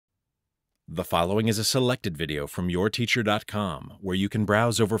The following is a selected video from yourteacher.com, where you can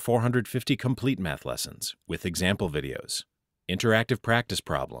browse over 450 complete math lessons with example videos, interactive practice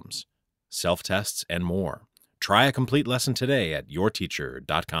problems, self-tests, and more. Try a complete lesson today at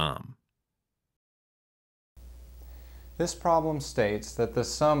yourteacher.com. This problem states that the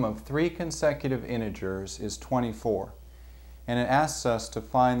sum of three consecutive integers is 24, and it asks us to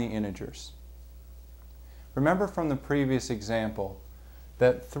find the integers. Remember from the previous example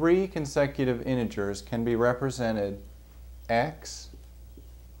that three consecutive integers can be represented x,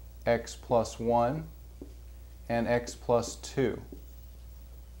 x plus 1, and x plus 2.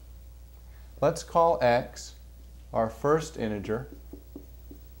 Let's call x our first integer,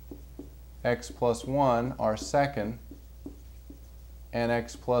 x plus 1 our second, and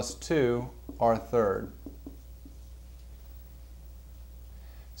x plus 2 our third.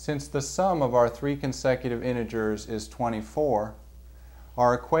 Since the sum of our three consecutive integers is 24,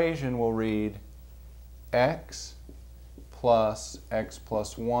 our equation will read x plus x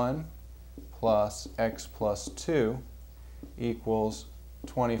plus 1 plus x plus 2 equals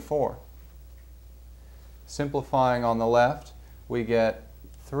 24. Simplifying on the left, we get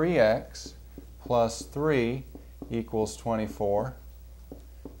 3x plus 3 equals 24.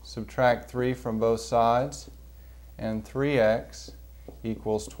 Subtract 3 from both sides, and 3x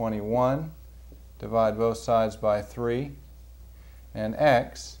equals 21. Divide both sides by 3. And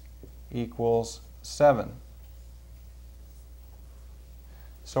x equals 7.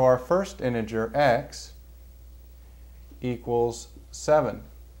 So our first integer, x, equals 7.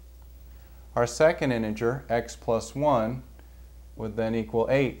 Our second integer, x plus 1, would then equal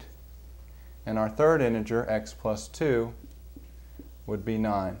 8. And our third integer, x plus 2, would be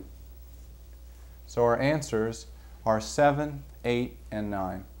 9. So our answers are 7, 8, and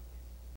 9.